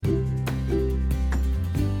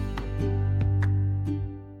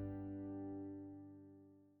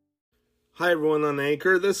Hi everyone on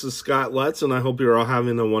Anchor, this is Scott Lutz, and I hope you're all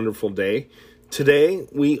having a wonderful day. Today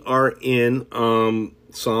we are in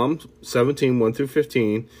Psalm 17, 1 through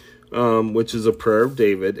 15, which is a prayer of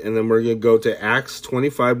David, and then we're going to go to Acts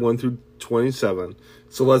 25, 1 through 27.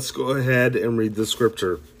 So let's go ahead and read the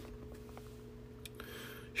scripture.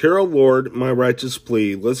 Hear, O Lord, my righteous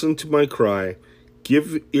plea, listen to my cry,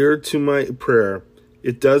 give ear to my prayer,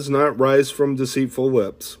 it does not rise from deceitful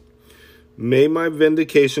lips. May my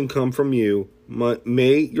vindication come from you.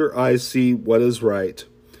 May your eyes see what is right.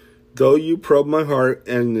 Though you probe my heart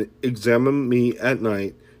and examine me at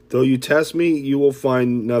night, though you test me, you will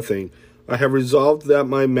find nothing. I have resolved that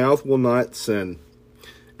my mouth will not sin.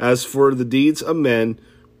 As for the deeds of men,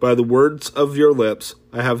 by the words of your lips,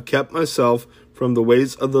 I have kept myself from the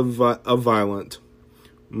ways of the violent.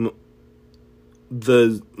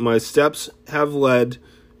 My steps have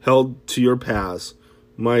held to your paths.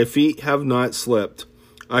 My feet have not slipped.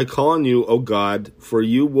 I call on you, O God, for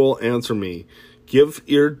you will answer me. Give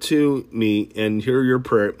ear to me and hear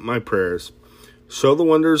my prayers. Show the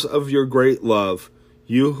wonders of your great love,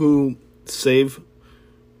 you who save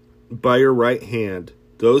by your right hand,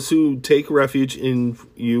 those who take refuge in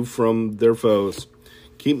you from their foes.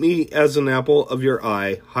 Keep me as an apple of your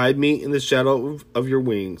eye. Hide me in the shadow of your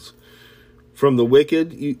wings. From the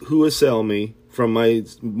wicked who assail me, from my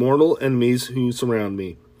mortal enemies who surround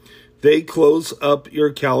me. They close up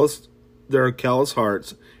their callous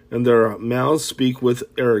hearts, and their mouths speak with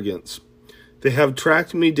arrogance. They have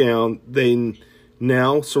tracked me down, they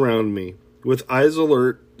now surround me, with eyes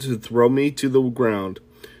alert to throw me to the ground.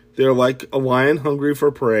 They are like a lion hungry for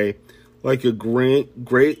prey, like a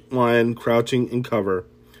great lion crouching in cover.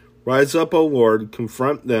 Rise up, O Lord,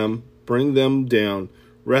 confront them, bring them down.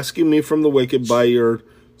 Rescue me from the wicked by your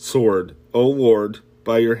sword. O Lord,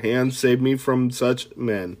 by your hand save me from such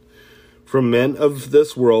men, from men of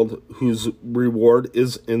this world whose reward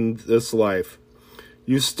is in this life.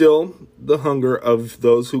 You still the hunger of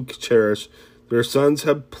those who cherish. Their sons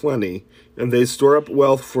have plenty, and they store up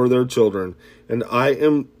wealth for their children. And I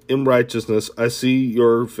am in righteousness, I see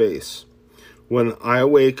your face. When I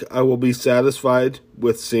awake, I will be satisfied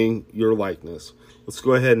with seeing your likeness. Let's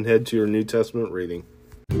go ahead and head to your New Testament reading.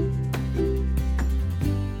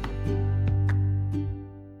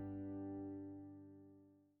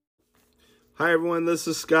 Hi everyone, this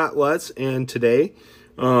is Scott Lutz, and today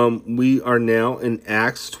we are now in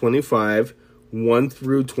Acts 25, 1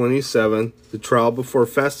 through 27, the trial before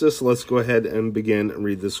Festus. Let's go ahead and begin and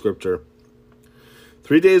read the scripture.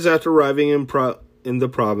 3 days after arriving in the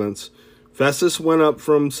province, Festus went up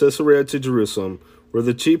from Caesarea to Jerusalem, where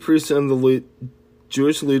the chief priests and the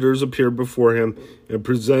Jewish leaders appeared before him and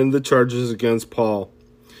presented the charges against Paul.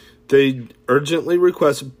 They urgently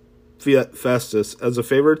requested Festus, as a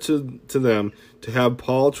favor to them, to have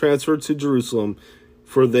Paul transferred to Jerusalem,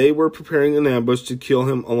 for they were preparing an ambush to kill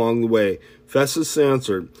him along the way. Festus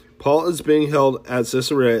answered, Paul is being held at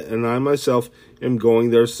Caesarea, and I myself am going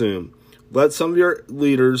there soon. Let some of your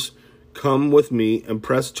leaders come with me and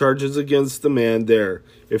press charges against the man there,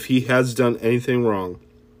 if he has done anything wrong.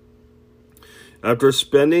 After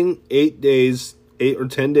spending 8 or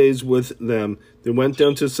 10 days with them, they went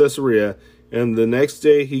down to Caesarea, and the next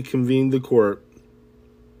day he convened the court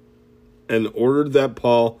and ordered that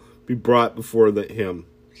Paul be brought before him.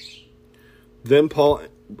 Then Paul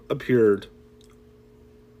appeared.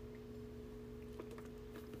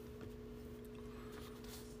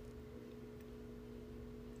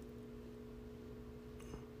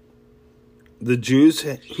 The Jews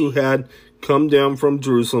who had come down from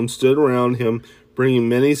Jerusalem stood around him, bringing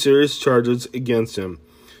many serious charges against him,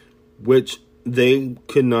 which they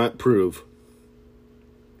could not prove.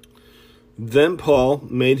 Then Paul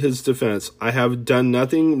made his defense. I have done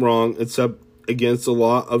nothing wrong except against the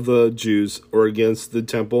law of the Jews, or against the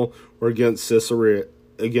temple, or against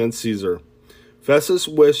Caesar. Festus,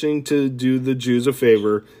 wishing to do the Jews a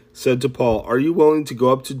favor, said to Paul, Are you willing to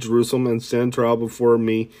go up to Jerusalem and stand trial before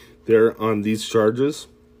me there on these charges?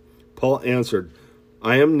 Paul answered,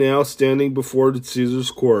 I am now standing before Caesar's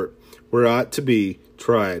court, where I ought to be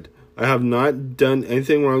tried. I have not done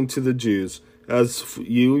anything wrong to the Jews, as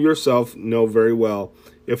you yourself know very well.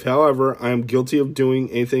 If, however, I am guilty of doing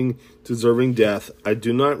anything deserving death, I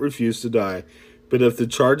do not refuse to die. But if the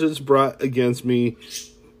charges brought against me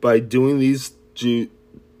by doing these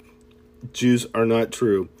Jews are not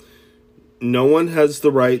true, no one has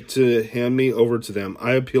the right to hand me over to them.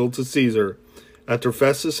 I appeal to Caesar. After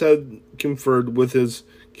Festus had conferred with his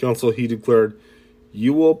council, he declared,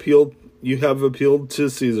 You have appealed to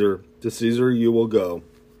Caesar. To Caesar you will go.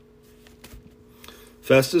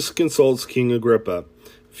 Festus consults King Agrippa.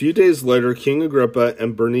 A few days later, King Agrippa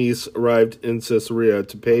and Bernice arrived in Caesarea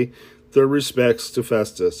to pay their respects to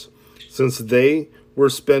Festus. Since they were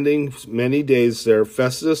spending many days there,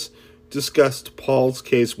 Festus discussed Paul's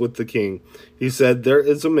case with the king. He said, "There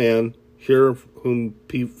is a man here whom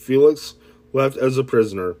Felix left as a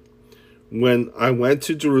prisoner. When I went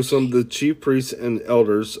to Jerusalem, the chief priests and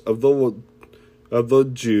elders of the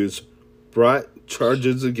Jews brought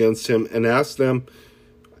charges against him and asked that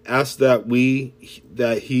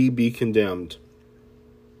he be condemned.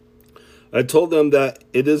 I told them that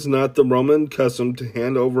it is not the Roman custom to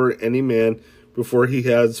hand over any man before he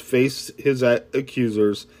has faced his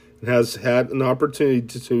accusers and has had an opportunity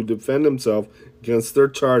to defend himself against their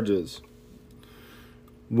charges.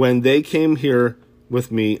 When they came here with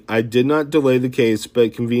me, I did not delay the case,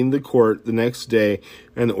 but convened the court the next day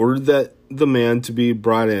and ordered that the man to be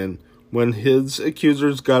brought in. When his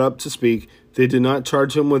accusers got up to speak, they did not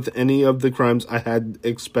charge him with any of the crimes I had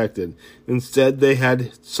expected. Instead, they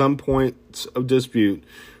had some points of dispute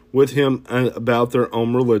with him about their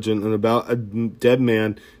own religion and about a dead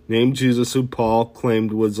man named Jesus who Paul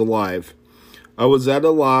claimed was alive. I was at a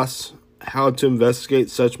loss how to investigate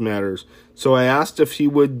such matters, so I asked if he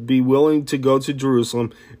would be willing to go to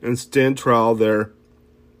Jerusalem and stand trial there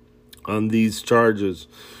on these charges.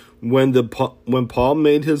 When Paul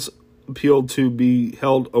made his appeal to be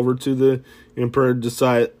held over to the emperor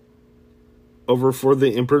for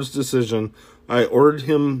the emperor's decision, I ordered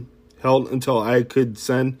him held until I could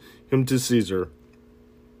send him to Caesar.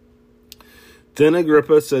 Then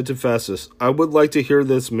Agrippa said to Festus, "I would like to hear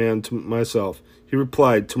this man to myself." He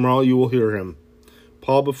replied, "Tomorrow you will hear him."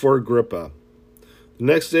 Paul before Agrippa. The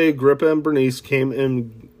next day Agrippa and Bernice came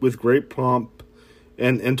in with great pomp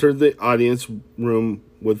and entered the audience room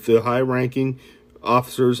with the high-ranking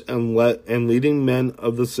officers and leading men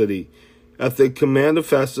of the city. At the command of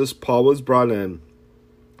Festus, Paul was brought in.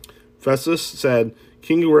 Festus said,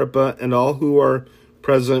 "King Agrippa and all who are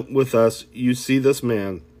present with us, you see this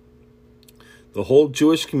man. The whole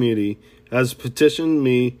Jewish community has petitioned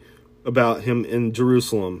me about him in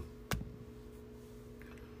Jerusalem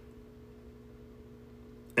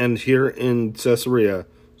and here in Caesarea,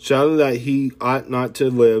 shouting that he ought not to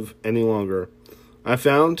live any longer. I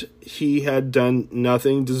found he had done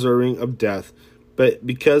nothing deserving of death, but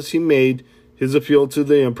because he made his appeal to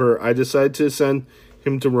the emperor, I decided to send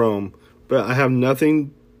him to Rome. But I have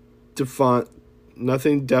nothing definite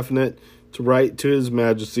to write to his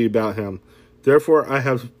majesty about him. Therefore I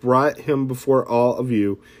have brought him before all of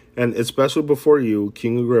you, and especially before you,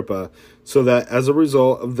 King Agrippa, so that as a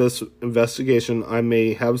result of this investigation I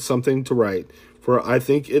may have something to write. For I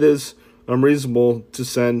think it is unreasonable to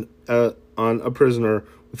send on a prisoner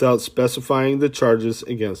without specifying the charges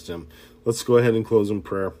against him." Let's go ahead and close in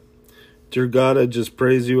prayer. Dear God, I just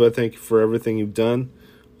praise you. I thank you for everything you've done.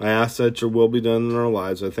 I ask that your will be done in our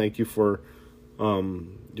lives. I thank you for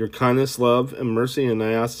your kindness, love, and mercy, and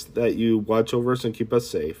I ask that you watch over us and keep us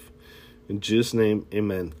safe. In Jesus' name,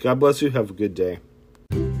 amen. God bless you. Have a good day.